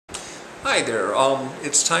Hi there,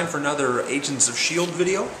 it's time for another Agents of S.H.I.E.L.D.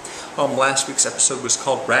 video. Last week's episode was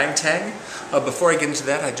called Ragtag. Before I get into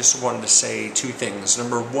that, I just wanted to say two things.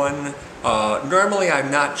 Number one, normally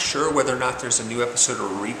I'm not sure whether or not there's a new episode or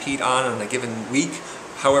a repeat on a given week.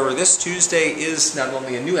 However, this Tuesday is not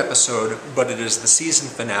only a new episode, but it is the season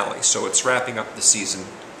finale, so it's wrapping up the season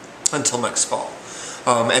until next fall.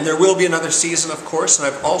 And there will be another season, of course, and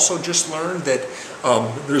I've also just learned that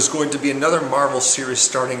there's going to be another Marvel series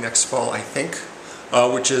starting next fall, I think,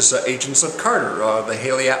 which is Agents of Carter, the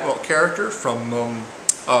Haley Atwell character from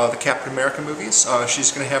the Captain America movies. She's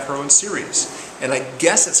going to have her own series, and I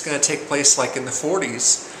guess it's going to take place like in the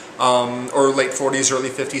 40s, or late 40s, early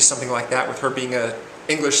 50s, something like that, with her being a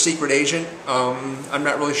English secret agent. I'm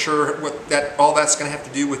not really sure what all that's going to have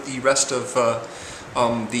to do with the rest of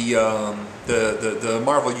the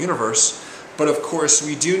Marvel Universe, but of course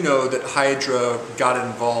we do know that Hydra got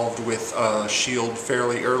involved with S.H.I.E.L.D.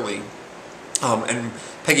 fairly early, and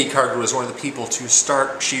Peggy Carter was one of the people to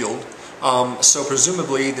start S.H.I.E.L.D. So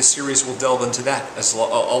presumably the series will delve into that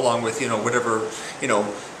along with whatever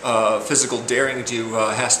physical daring do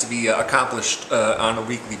has to be accomplished on a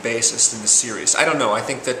weekly basis in the series. I don't know. I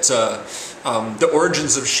think that the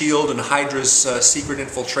origins of S.H.I.E.L.D. and Hydra's secret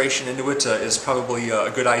infiltration into it is probably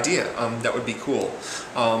a good idea. That would be cool.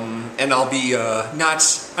 And I'll be I'm not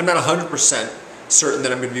 100% certain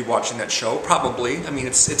that I'm going to be watching that show. Probably. I mean,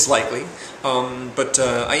 it's likely. But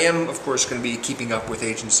I am, of course, going to be keeping up with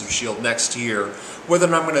Agents of S.H.I.E.L.D. next year.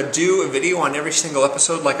 Whether I'm going to do a video on every single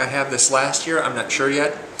episode like I have this last year, I'm not sure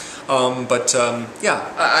yet.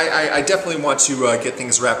 Yeah, I definitely want to get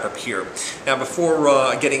things wrapped up here. Now,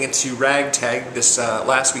 before getting into Ragtag, this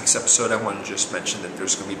last week's episode, I want to just mention that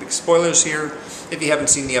there's going to be big spoilers here. If you haven't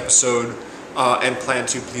seen the episode and plan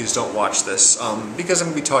to, please don't watch this, because I'm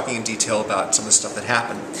going to be talking in detail about some of the stuff that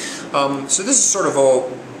happened. So this is sort of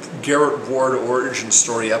a Garrett Ward origin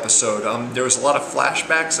story episode. There was a lot of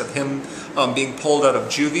flashbacks of him being pulled out of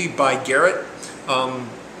juvie by Garrett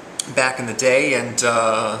back in the day, and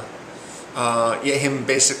him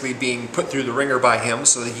basically being put through the ringer by him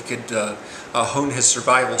so that he could hone his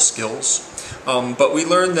survival skills. But we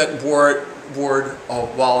learned that Ward,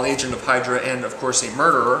 while an agent of Hydra and, of course, a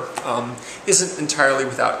murderer, isn't entirely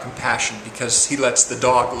without compassion because he lets the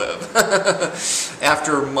dog live.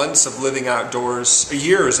 After months of living outdoors,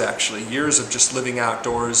 years of just living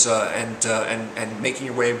outdoors and making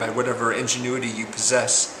your way by whatever ingenuity you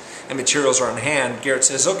possess and materials are on hand, Garrett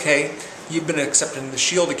says, okay, you've been accepted in the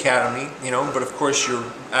S.H.I.E.L.D. Academy, but of course you're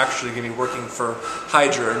actually going to be working for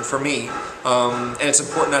Hydra and for me. And it's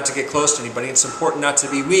important not to get close to anybody. It's important not to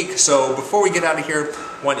be weak. So before we get out of here,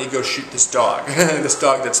 why don't you go shoot this dog? This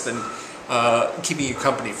dog that's been keeping you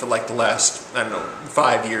company for like the last, I don't know,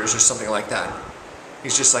 5 years or something like that.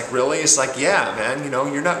 He's just like, really? It's like, yeah, man,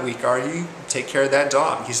 you're not weak, are you? Take care of that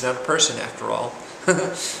dog. He's not a person after all.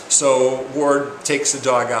 So Ward takes the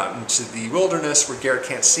dog out into the wilderness where Garrett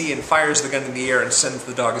can't see and fires the gun in the air and sends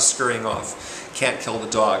the dog scurrying off. Can't kill the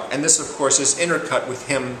dog. And this, of course, is intercut with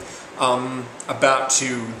him about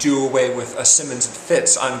to do away with Simmons and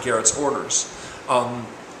Fitz on Garrett's orders.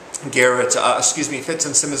 Fitz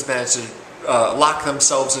and Simmons manage to lock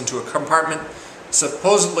themselves into a compartment.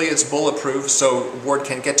 Supposedly it's bulletproof, so Ward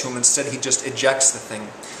can't get to him. Instead, he just ejects the thing.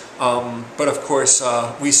 But of course,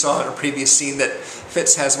 we saw in a previous scene that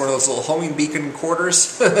Fitz has one of those little homing beacon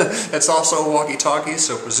quarters that's also a walkie-talkie,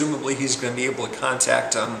 so presumably he's going to be able to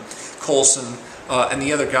contact Coulson and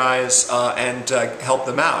the other guys and help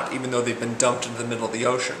them out, even though they've been dumped into the middle of the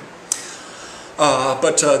ocean.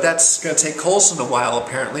 But that's going to take Coulson a while,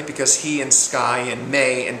 apparently, because he and Skye and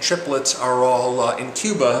May and Triplet are all in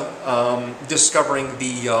Cuba discovering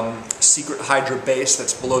the secret Hydra base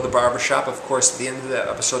that's below the barbershop. Of course, at the end of the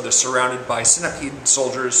episode, they're surrounded by centipede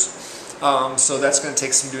soldiers, so that's going to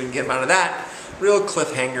take some doing to get them out of that. Real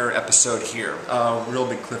cliffhanger episode here, real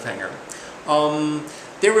big cliffhanger.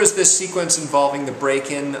 There was this sequence involving the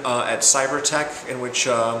break-in at Cybertech in which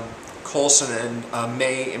Coulson and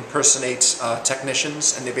May impersonate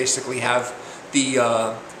technicians, and they basically have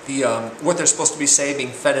what they're supposed to be saying being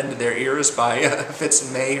fed into their ears by Fitz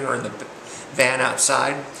and May, or in the van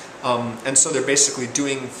outside. And so they're basically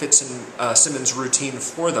doing Fitz and Simmons' routine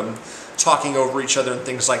for them, talking over each other and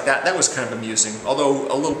things like that. That was kind of amusing, although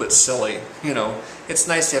a little bit silly. It's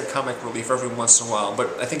nice to have comic relief every once in a while,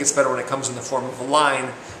 but I think it's better when it comes in the form of a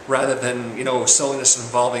line rather than, silliness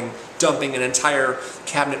involving dumping an entire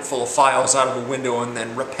cabinet full of files out of a window and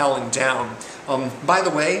then rappelling down. By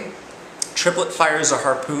the way, Triplet fires a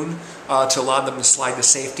harpoon to allow them to slide to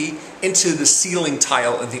safety into the ceiling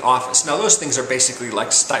tile in the office. Now those things are basically like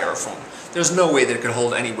styrofoam. There's no way that it could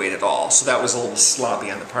hold any weight at all, so that was a little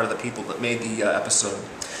sloppy on the part of the people that made the episode.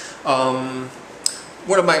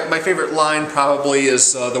 One of my favorite line probably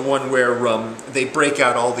is the one where they break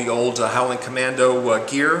out all the old Howling Commando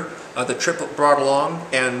gear that Trip brought along,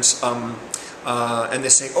 and they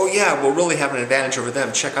say, oh yeah, we'll really have an advantage over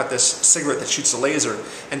them. Check out this cigarette that shoots a laser.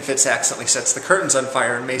 And Fitz accidentally sets the curtains on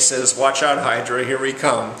fire, and May says, watch out, Hydra, here we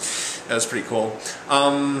come. That was pretty cool.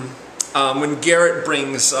 When Garrett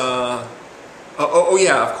brings... oh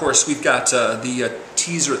yeah, of course, we've got the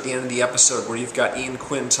teaser at the end of the episode where you've got Ian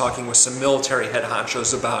Quinn talking with some military head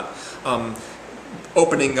honchos about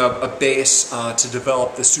opening a base to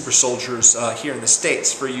develop the super soldiers here in the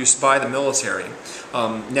States for use by the military.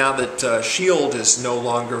 Now that S.H.I.E.L.D. is no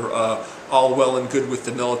longer all well and good with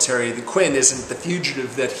the military, the Quinn isn't the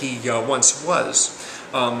fugitive that he once was.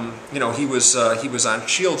 You know, he was on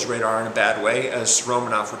S.H.I.E.L.D.'s radar in a bad way, as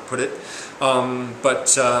Romanoff would put it.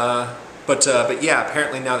 But yeah,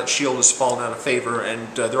 apparently now that S.H.I.E.L.D. has fallen out of favor and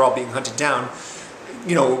they're all being hunted down,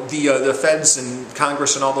 you know, the feds and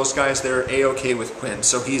Congress and all those guys, they're A-OK with Quinn,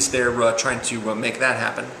 so he's there trying to make that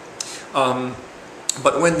happen.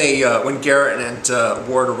 But when Garrett and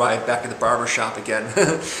Ward arrive back at the barber shop again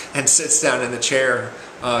and sits down in the chair,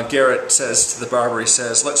 Garrett says to the barber, he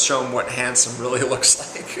says, let's show him what handsome really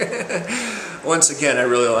looks like. Once again, I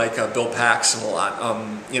really like Bill Paxton a lot,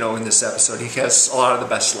 you know, in this episode. He has a lot of the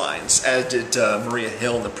best lines, as did Maria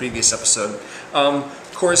Hill in the previous episode.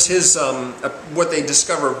 Of course, his what they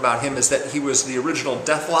discover about him is that he was the original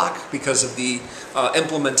Deathlock because of the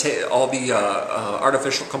all the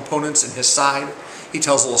artificial components in his side. He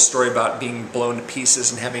tells a little story about being blown to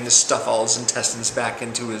pieces and having to stuff all his intestines back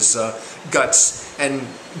into his guts and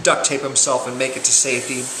duct tape himself and make it to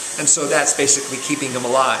safety. And so that's basically keeping him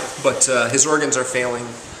alive. But his organs are failing.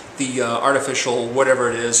 The artificial whatever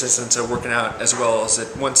it is isn't working out as well as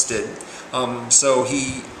it once did. So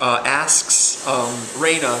he asks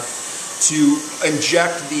Rayna to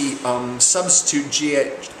inject the substitute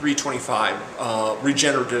G325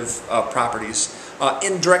 regenerative properties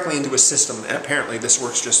indirectly into his system, and apparently this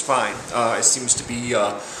works just fine. It seems to be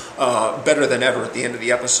better than ever at the end of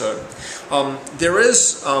the episode. There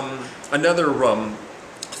is another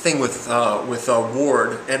thing with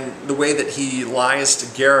Ward and the way that he lies to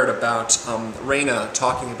Garrett about Rayna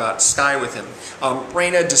talking about S.H.I.E.L.D. with him.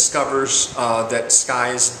 Rayna discovers that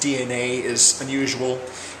S.H.I.E.L.D.'s DNA is unusual,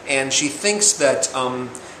 and she thinks that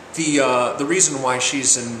the reason why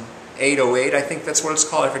she's in 808, I think that's what it's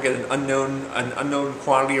called, I forget, an unknown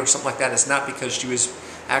quantity or something like that, is not because she was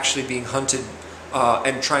actually being hunted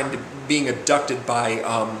and being abducted by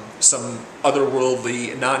some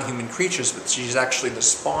otherworldly non-human creatures, but she's actually the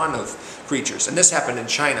spawn of creatures, and this happened in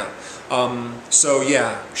China. So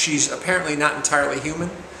yeah, she's apparently not entirely human,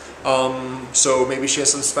 so maybe she has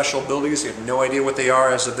some special abilities. We have no idea what they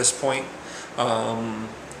are as of this point.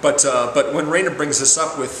 But when Rayna brings this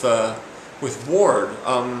up with Ward,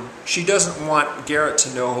 she doesn't want Garrett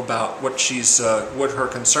to know about what her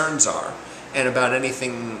concerns are, and about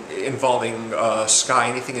anything involving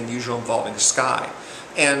S.H.I.E.L.D., anything unusual involving S.H.I.E.L.D.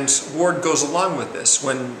 And Ward goes along with this.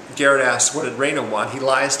 When Garrett asks what did Rayna want, he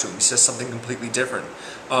lies to him. He says something completely different.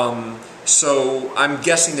 So I'm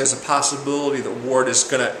guessing there's a possibility that Ward is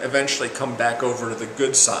going to eventually come back over to the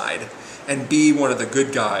good side and be one of the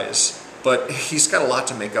good guys. But he's got a lot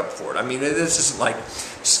to make up for it. I mean, this isn't like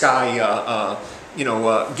S.H.I.E.L.D. You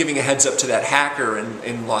know, giving a heads up to that hacker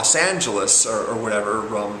in Los Angeles or whatever,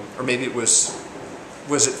 or maybe it was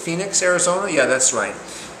it Phoenix, Arizona? Yeah, that's right.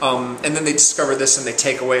 And then they discover this and they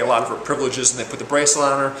take away a lot of her privileges and they put the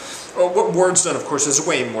bracelet on her. What Ward's done, of course, is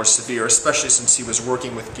way more severe, especially since he was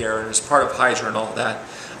working with Garrett as part of Hydra and all that.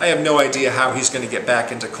 I have no idea how he's going to get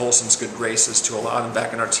back into Coulson's good graces to allow him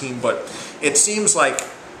back in our team, but it seems like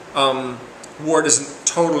Ward isn't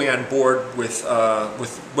totally on board with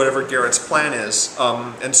whatever Garrett's plan is,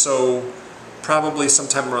 and so probably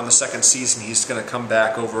sometime around the second season he's going to come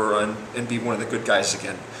back over and be one of the good guys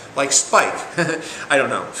again, like Spike. I don't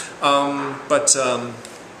know,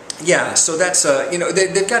 yeah. So that's you know,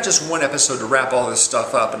 they've got just one episode to wrap all this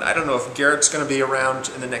stuff up, and I don't know if Garrett's going to be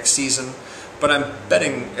around in the next season, but I'm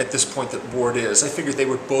betting at this point that Ward is. I figured they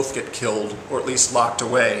would both get killed or at least locked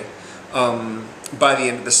away by the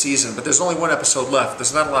end of the season, but there's only one episode left.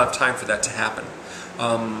 There's not a lot of time for that to happen.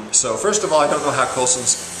 So first of all, I don't know how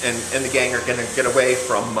Coulson's and the gang are going to get away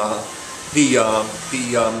from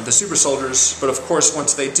the super soldiers, but of course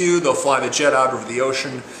once they do, they'll fly the jet out over the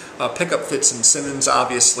ocean, pick up Fitz and Simmons.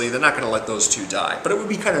 Obviously they're not going to let those two die, but it would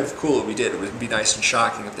be kind of cool if we did. It would be nice and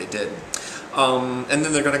shocking if they did. and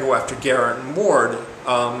then they're going to go after Garrett and Ward.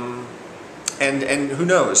 And who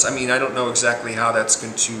knows? I mean, I don't know exactly how that's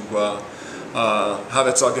going to how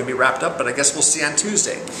that's all going to be wrapped up, but I guess we'll see on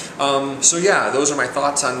Tuesday. So yeah, those are my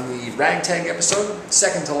thoughts on the Ragtag episode,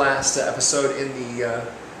 second to last episode in the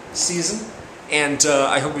season. And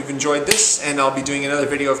I hope you've enjoyed this, and I'll be doing another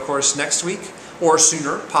video, of course, next week, or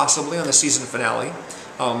sooner, possibly, on the season finale.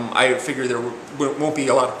 I figure there won't be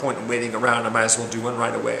a lot of point in waiting around. I might as well do one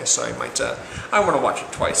right away, so I might, I want to watch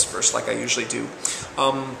it twice first, like I usually do.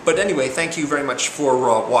 But anyway, thank you very much for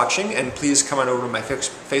watching, and please come on over to my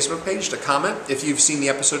Facebook page to comment if you've seen the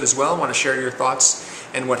episode as well, want to share your thoughts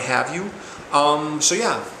and what have you. So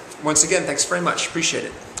yeah, once again, thanks very much. Appreciate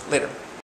it. Later.